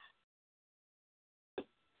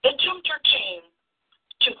 The tempter came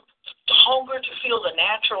to hunger to feel the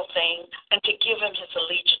natural thing and to give him his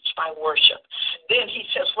allegiance by worship. Then he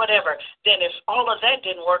says, whatever. Then if all of that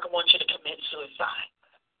didn't work, I want you to commit suicide.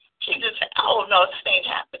 Jesus said, oh, no, this ain't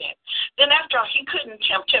happening. Then after all, he couldn't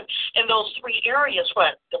tempt him in those 3 areas,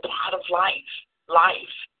 what? The plot of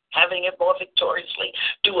life, having it more victoriously.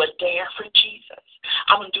 Do a dare for Jesus.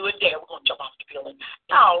 I'm going to do a dare. We're going to jump off the building.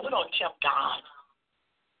 No, we don't tempt God.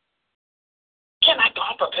 Can I go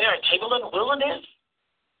and prepare a table in the wilderness?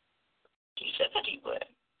 He said that he would.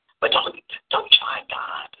 But don't try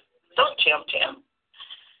God. Don't tempt him.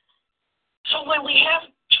 So when we have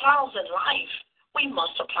trials in life, we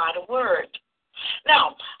must apply the word.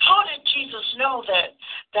 Now, how did Jesus know that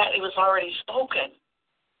it was already spoken?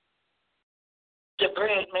 The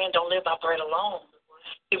bread, man don't live by bread alone.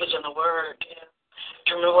 It was in the word. Do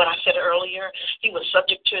you remember what I said earlier? He was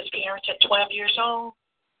subject to his parents at 12 years old.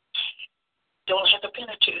 They only had the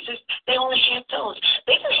Pentateuch. They only had those.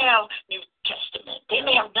 They didn't have New Testament. They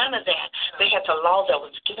didn't have none of that. They had the law that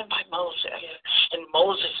was given by Moses. And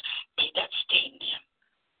Moses made that statement.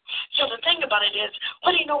 So the thing about it is,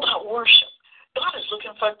 what do you know about worship? God is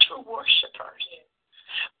looking for true worshipers.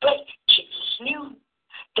 But Jesus knew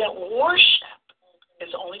that worship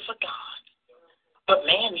is only for God. But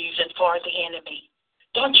man uses it for the enemy.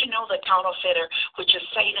 Don't you know the counterfeiter, which is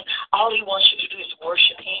Satan, all he wants you to do is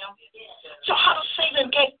worship him? So how does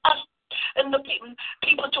Satan get us and the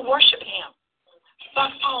people to worship him?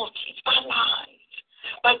 By falsities, by lies,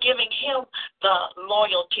 by giving him the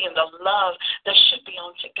loyalty and the love that should be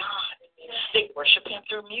unto God. They worship him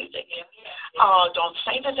through music. Don't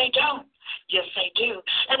say that they don't. Yes, they do.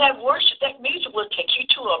 And that worship, that music will take you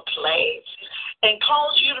to a place and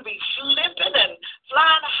cause you to be flipping and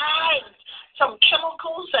flying high and some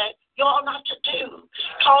chemicals that you ought not to do.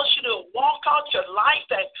 Cause you to walk out your life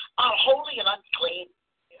that are holy and unclean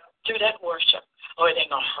through that worship. Or it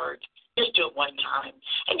ain't going to hurt. Just do it one time.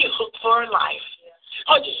 And you hook for life.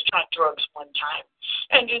 Or just try drugs one time.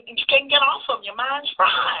 And you can't get off of them. Your mind's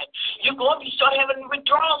fried. You go up, you start having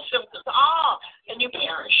withdrawal symptoms. And you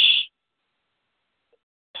perish.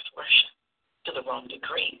 That's worship to the wrong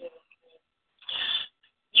degree.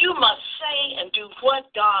 You must say and do what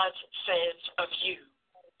God says of you.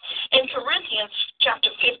 In Corinthians chapter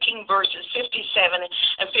 15, verses 57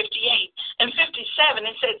 and 58 and 57,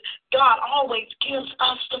 it says, God always gives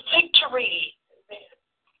us the victory.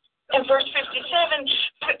 In verse 58 says,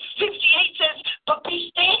 but be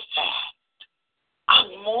steadfast,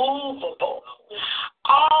 unmovable,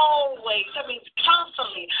 always, that means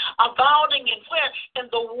constantly, abounding in where? In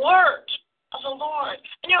the word of the Lord.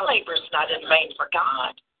 And your labor is not in vain for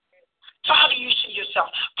God. So how do you see yourself?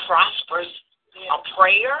 Prosperous, a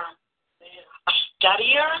prayer, a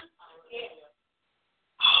studier?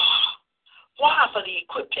 Why? For the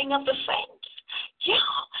equipping of the saints. Yeah,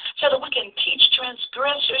 so that we can teach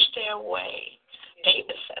transgressors their way.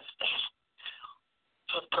 David says that.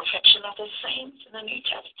 For the perfection of the saints in the New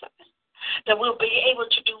Testament. That we'll be able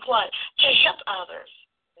to do what? To help others.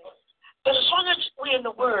 But as long as we're in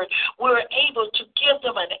the Word, we're able to give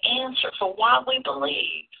them an answer for why we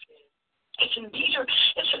believe. It's indeed, it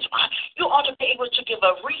says, you ought to be able to give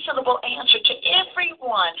a reasonable answer to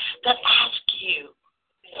everyone that asks you,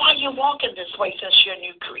 why are you walking this way since you're a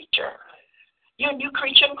new creature? You're a new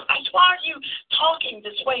creature in Christ. Why are you talking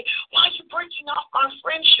this way? Why are you breaking off my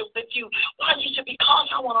friendship with you? Why you said, because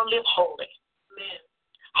I want to live holy.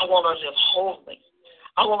 I want to live holy.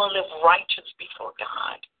 I want to live righteous before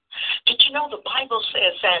God. Did you know the Bible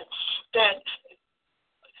says that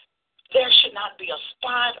there should not be a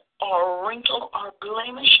spot or a wrinkle or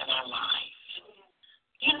blemish in our lives?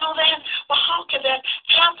 You know that? Well, how can that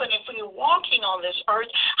happen if we're walking on this earth?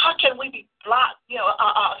 How can we be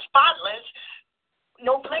spotless,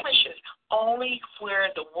 no blemishes? Only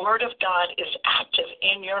where the Word of God is active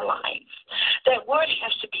in your life. That Word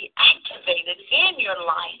has to be activated in your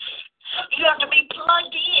life. You have to be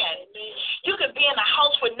plugged in. You could be in a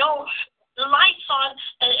house with no lights on,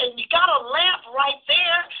 and you got a lamp right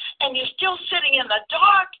there, and you're still sitting in the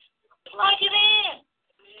dark. Plug it in.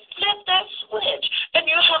 Flip that switch, and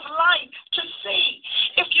you have light to see.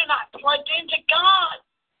 If you're not plugged into God,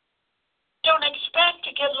 don't expect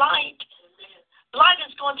to get light. Light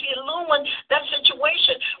is going to illumine that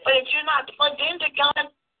situation, but if you're not plugged into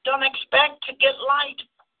God, don't expect to get light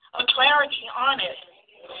or clarity on it.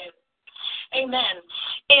 Amen.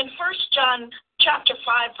 In 1 John chapter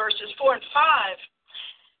 5, verses 4 and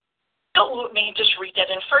 5, go with me and just read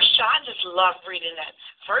that. In 1 John, I just love reading that.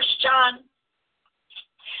 1 John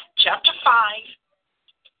chapter 5,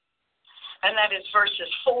 and that is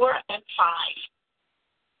verses 4 and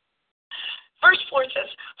 5. Verse 4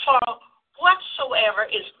 says, for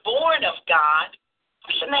whatsoever is born of God,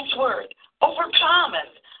 what's the next word?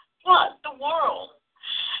 Overcometh what? The world.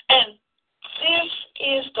 And this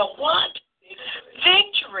is the what?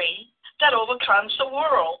 Victory that overcomes the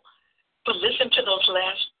world. But listen to those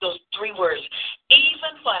three words.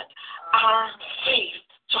 Even what? Our faith.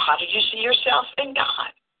 So how do you see yourself in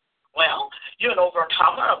God? Well, you're an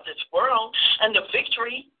overcomer of this world, and the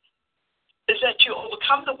victory is that you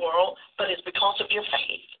overcome the world, but it's because of your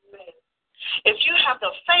faith. If you have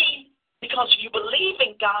the faith Because if you believe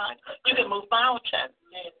in God, you can move mountains.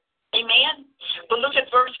 Amen? But look at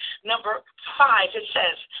verse number 5. It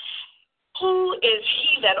says, who is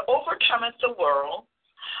he that overcometh the world,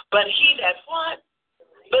 but he that what?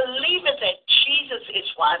 Believeth that Jesus is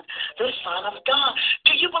what? The Son of God.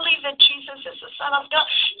 Do you believe that Jesus is the Son of God?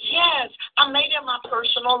 Yes. I made him my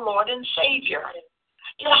personal Lord and Savior.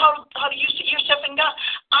 You know, how do you see yourself in God?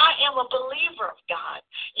 I am a believer of God.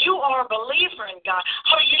 You are a believer in God.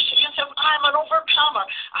 How do you see yourself? I am an overcomer.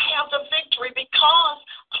 I have the victory because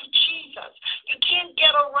of Jesus. You can't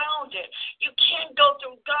get around it. You can't go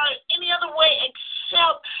through God any other way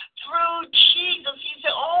except through Jesus. He's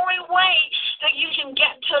the only way that you can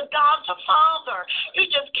get to God the Father. You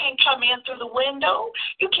just can't come in through the window.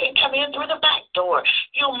 You can't come in through the back door.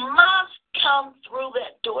 You must come through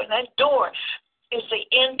that door. And that door is the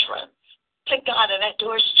entrance to God, and that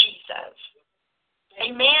door is Jesus.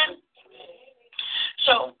 Amen?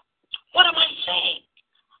 So, what am I saying?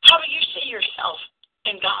 How do you see yourself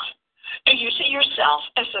in God? Do you see yourself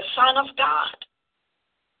as the Son of God?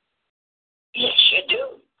 Yes, you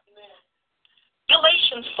do.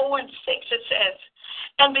 Galatians 4 and 6, it says,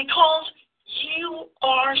 and because you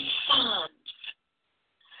are sons,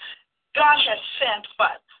 God has sent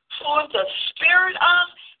what? Forth the Spirit of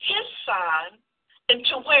His Son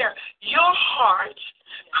into where? Your hearts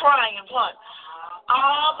crying what?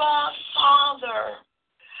 Abba, Father.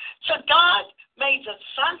 So God made the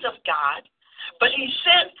sons of God, but He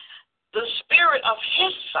sent the Spirit of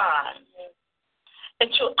His Son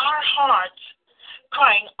into our hearts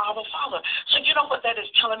crying, Abba, Father. So you know what that is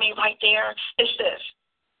telling me right there is this.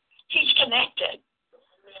 He's connected.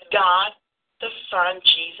 God, the Son,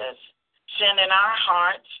 Jesus, sent in our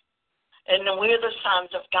hearts, and we're the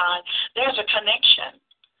sons of God. There's a connection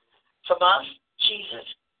from us, Jesus,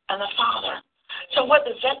 and the Father. So what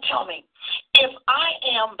does that tell me? If I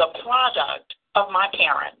am the product of my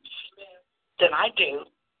parents, then I do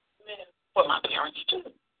what my parents do.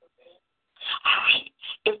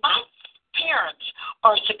 If my parents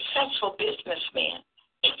are successful businessmen,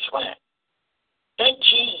 guess what? That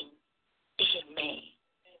gene is in me.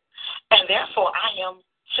 And therefore, I am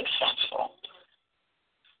successful.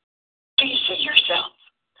 Do you see yourself?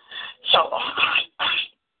 So,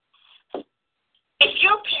 if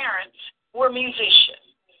your parents were musicians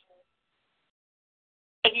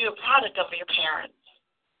and you're a product of your parents,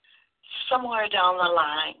 somewhere down the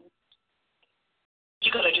line,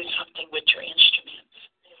 you're going to do something with your instruments.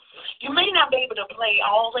 You may not be able to play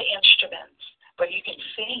all the instruments, but you can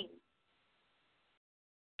sing.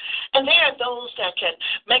 And there are those that can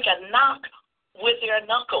make a knock with their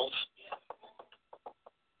knuckles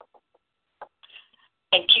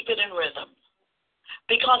and keep it in rhythm.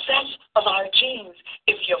 Because that's of our genes.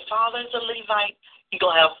 If your father is a Levite, you're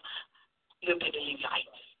going to have little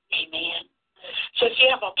Levites. Amen. So if you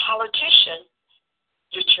have a politician,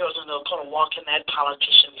 your children are going to walk in that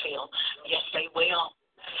politician field. Yes, they will.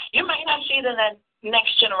 You may not see it in that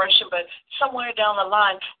next generation, but somewhere down the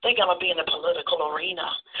line, they're going to be in the political arena.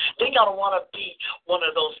 They're going to want to be one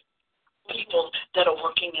of those people that are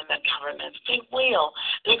working in the government. They will.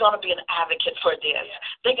 They're going to be an advocate for this.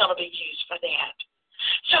 They're going to be used for that.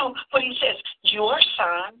 So what he says, your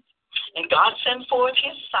son, and God sent forth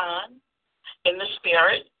his son in the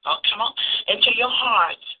Spirit, into your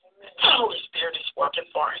hearts. The Holy Spirit is working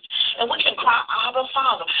for us. And we can cry, Abba,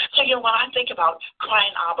 Father. So, you know, when I think about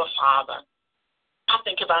crying, Abba, Father, I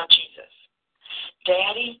think about Jesus.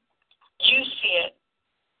 Daddy, you said,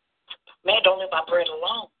 man don't live by bread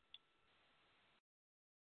alone.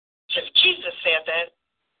 So if Jesus said that,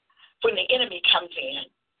 when the enemy comes in,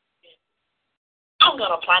 I'm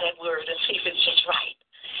going to apply that word and see if it's just right.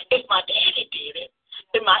 If my daddy did it,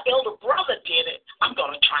 if my elder brother did it, I'm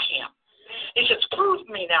going to try him. He says, prove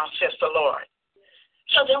me now, says the Lord.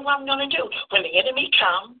 So then what I'm going to do, when the enemy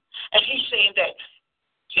comes, and he's saying that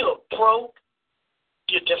you're broke,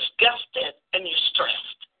 you're disgusted, and you're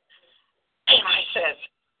stressed. And I says,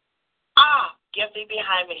 get thee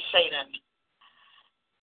behind me, Satan.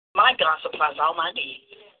 My God supplies all my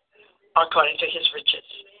needs according to his riches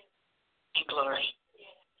and glory.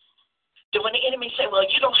 Then when the enemy say, well,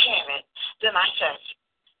 you don't have it, then I says,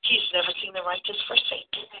 he's never seen the righteous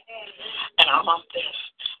forsaken. And I'm off this.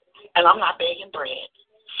 And I'm not begging bread.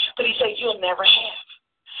 But he said, you'll never have.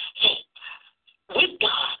 See, with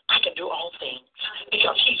God, I can do all things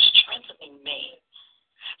because he's strengthening me.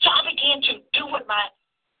 So I began to do what my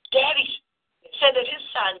daddy said that his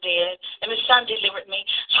son did, and his son delivered me.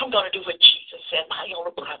 So I'm going to do what Jesus said, my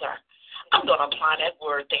older brother. I'm going to apply that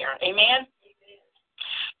word there. Amen?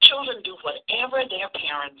 Children do whatever their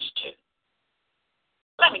parents do.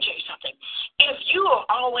 Let me tell you something. If you are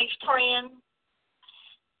always always praying,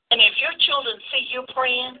 and if your children see you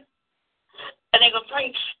praying, and they're going to pray,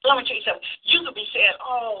 let me tell you something. You could be saying,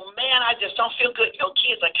 oh, man, I just don't feel good. Your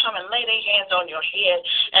kids are coming, lay their hands on your head,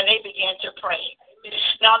 and they begin to pray.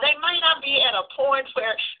 Now, they might not be at a point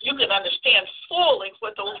where you can understand fully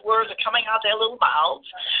what those words are coming out their little mouths,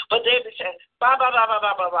 but they'll be saying, ba, ba, ba, ba,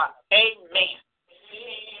 ba, ba, ba, amen.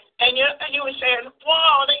 And you were saying,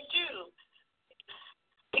 wow, they do.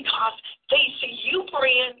 Because they see you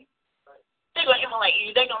praying, they're going to emulate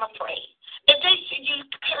you. They're going to pray. If they see you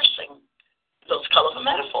cursing, those colorful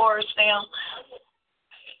metaphors now,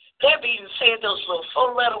 they're being said those little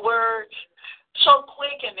four-letter words so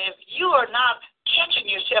quick, and if you are not catching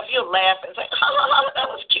yourself, you'll laugh and say, oh, that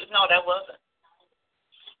was cute. No, that wasn't.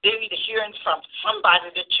 They're either hearing from somebody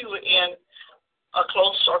that you were in a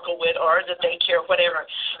close circle with or the daycare or whatever.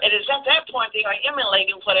 And it's at that point they are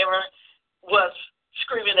emulating whatever was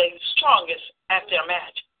screaming the strongest at their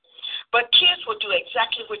match. But kids will do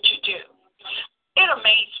exactly what you do. It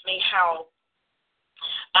amazes me how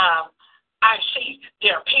I see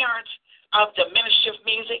their parents of the ministry of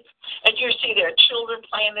music, and you see their children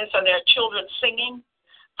playing this and their children singing.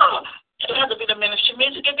 Oh, it doesn't have to be the ministry of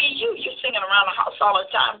music. It could be you. You're singing around the house all the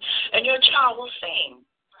time, and your child will sing.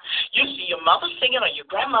 You see your mother singing or your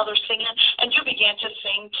grandmother singing, and you begin to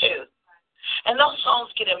sing too. And those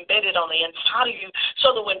songs get embedded on the inside of you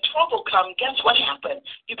so that when trouble comes, guess what happened?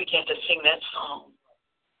 You begin to sing that song.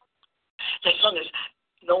 That song is,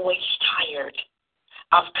 No Ways Tired.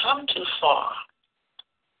 I've come too far.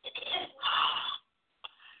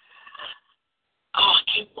 Oh, I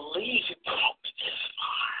can't believe you brought me this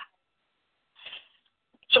far.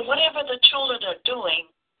 So whatever the children are doing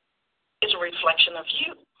is a reflection of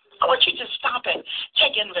you. I want you to stop and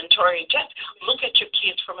take inventory. Just look at your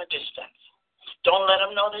kids from a distance. Don't let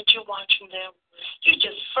them know that you're watching them. You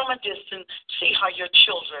just, from a distance, see how your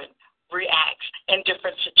children react in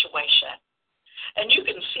different situations. And you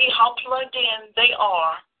can see how plugged in they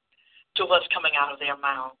are to what's coming out of their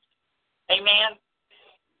mouth. Amen?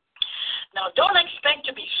 Now, don't expect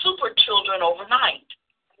to be super children overnight.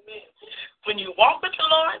 When you walk with the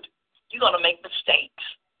Lord, you're going to make mistakes.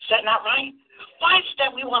 Is that not right? Why is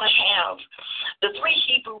that we want to have the 3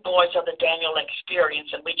 Hebrew boys of the Daniel experience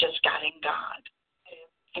and we just got in God?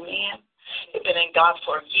 Amen? You've been in God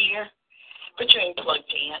for a year, but you ain't plugged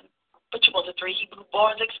in. But you want the 3 Hebrew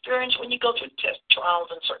boys experience when you go through test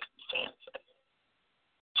trials and circumstances.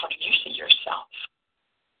 How do you see yourself?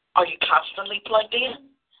 Are you constantly plugged in?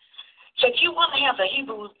 So if you want to have the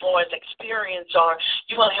Hebrew boys experience, or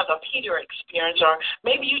you want to have the Peter experience, or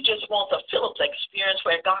maybe you just want the Philip experience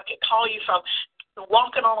where God can call you from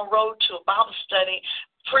walking on a road to a Bible study,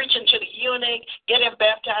 preaching to the eunuch, getting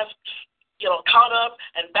baptized, caught up,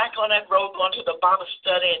 and back on that road going to the Bible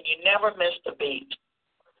study, and you never missed a beat.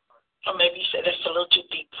 Or maybe you say that's a little too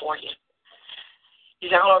deep for you.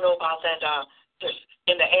 You say, I don't know about that. There's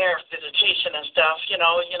in the air visitation and stuff, you're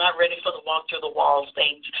not ready for the walk through the walls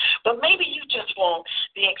things. But maybe you just want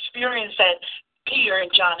the experience that Peter and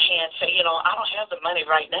John had, say, I don't have the money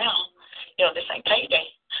right now. This ain't payday,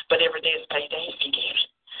 but every day is payday if you get it.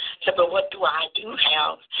 So, but what I do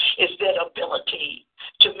have is that ability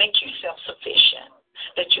to make you self-sufficient,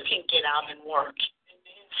 that you can get out and work.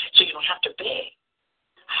 So you don't have to beg.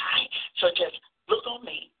 All right? So just look on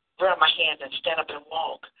me, grab my hand, and stand up and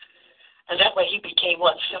walk. And that way he became,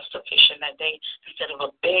 self-sufficient that day. Instead of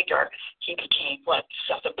a beggar, he became,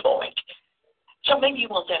 self-employed. So maybe you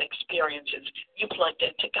want that experience is you plugged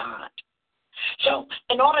into God. So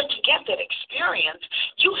in order to get that experience,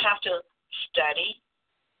 you have to study,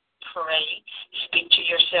 pray, speak to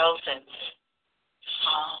yourselves in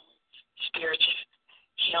songs,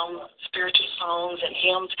 spiritual songs and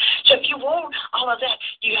hymns. So if you want all of that,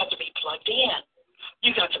 you have to be plugged in.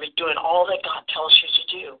 You got to be doing all that God tells you to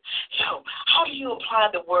do. So how do you apply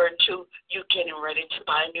the word to you getting ready to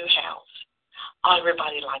buy a new house?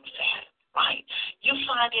 Everybody likes that, right? You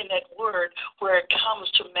find in that word where it comes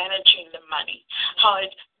to managing the money, how it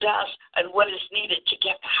does and what is needed to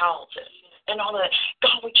get the houses and all of that.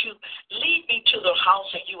 God, would you lead me to the house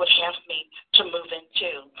that you would have me to move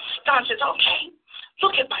into? God says, okay,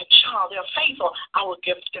 look at my child. They're faithful. I will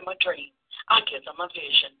give them a dream. I'll give them a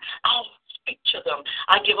vision. I'll speak to them.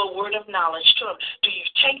 I give a word of knowledge to them. Do you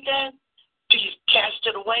take that? Do you cast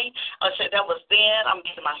it away? I said, that was then. I'm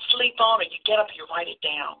getting my sleep on. Or you get up, you write it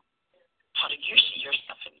down. How do you see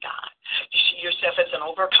yourself in God? You see yourself as an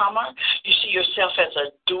overcomer? You see yourself as a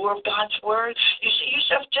doer of God's word? You see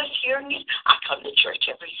yourself just hearing it? I come to church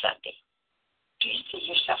every Sunday. Do you see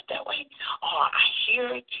yourself that way? Oh, I hear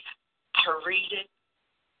it. I read it.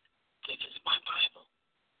 This is my Bible.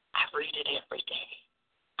 I read it every day.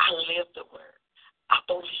 I live the word. I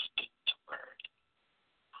boldly speak the word.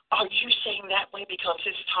 Are you saying that way because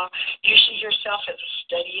this is how you see yourself as a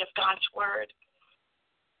study of God's word?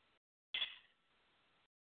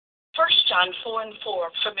 1 John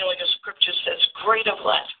 4:4, familiar scripture says, greater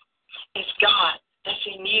love is God that's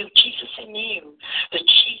in you, Jesus in you, the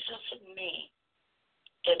Jesus in me,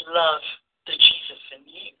 and love the Jesus in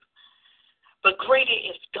you. But greater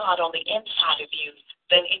is God on the inside of you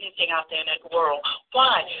than anything out there in that world.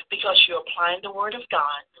 Why? Because you're applying the word of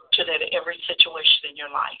God to that every situation in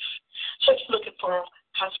your life. So if you're looking for a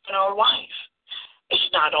husband or a wife, it's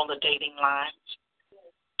not on the dating lines.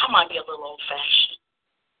 I might be a little old-fashioned,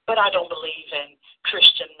 but I don't believe in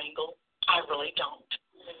Christian mingle. I really don't.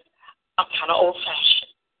 I'm kind of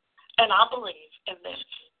old-fashioned. And I believe in this,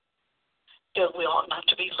 that we ought not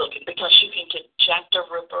to be looking, because you can get Jack the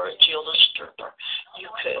Ripper or Jill the Stripper.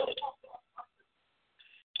 You could.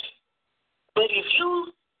 But if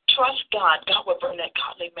you trust God, God will bring that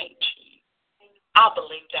godly mate to you. I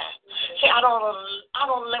believe that. See, I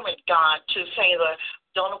don't limit God to saying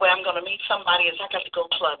the only way I'm going to meet somebody is I got to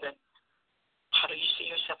go clubbing. How do you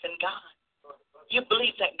see yourself in God? You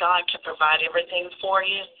believe that God can provide everything for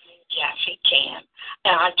you? Yes, He can.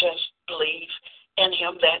 And I just believe in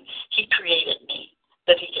Him that He created me,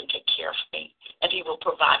 that He can take care of me, and He will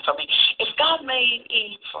provide for me. If God made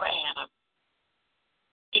Eve for Adam,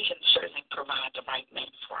 He can certainly provide the right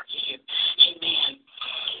mate for you. Amen.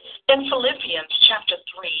 In Philippians chapter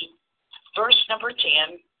 3, verse number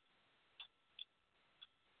 10,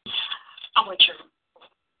 I want you to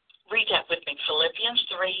read that with me. Philippians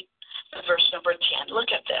 3, verse number 10.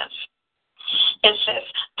 Look at this. It says,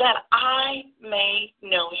 that I may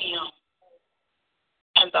know Him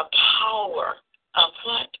and the power of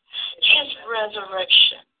what? His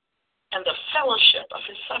resurrection and the fellowship of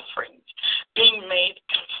His sufferings, being made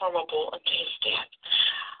conformable unto His death.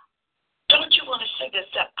 Don't you want to say this,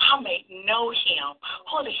 that I may know Him?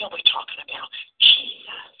 Who the hell are we talking about?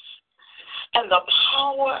 Jesus. And the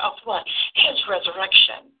power of what? His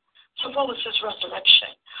resurrection. So what was His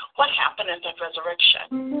resurrection? What happened in that resurrection?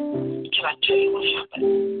 Can I tell you what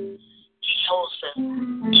happened? He holds the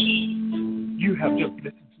key. You have just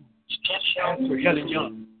listened to Pastor Helen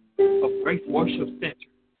Young of Grace Worship Center,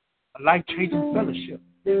 a life-changing fellowship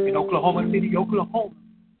in Oklahoma City, Oklahoma.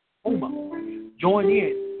 Join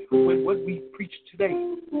in with what we preached today,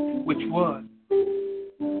 which was,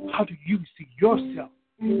 how do you see yourself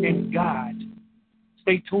in God?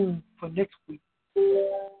 Stay tuned for next week.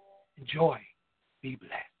 Enjoy, be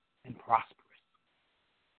blessed, and prosperous.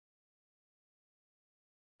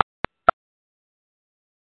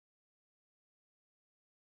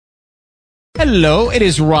 Hello, it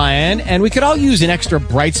is Ryan, and we could all use an extra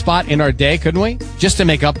bright spot in our day, couldn't we? Just to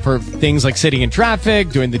make up for things like sitting in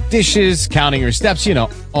traffic, doing the dishes, counting your steps, you know,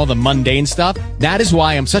 all the mundane stuff. That is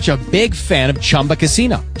why I'm such a big fan of Chumba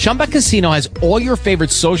Casino. Chumba Casino has all your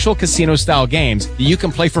favorite social casino-style games that you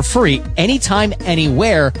can play for free anytime,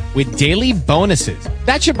 anywhere with daily bonuses.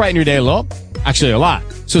 That should brighten your day a little. Actually, a lot.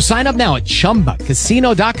 So sign up now at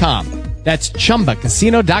ChumbaCasino.com. That's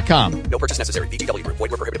ChumbaCasino.com. No purchase necessary. VGW Group.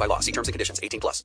 Void where prohibited by law. See terms and conditions. 18+.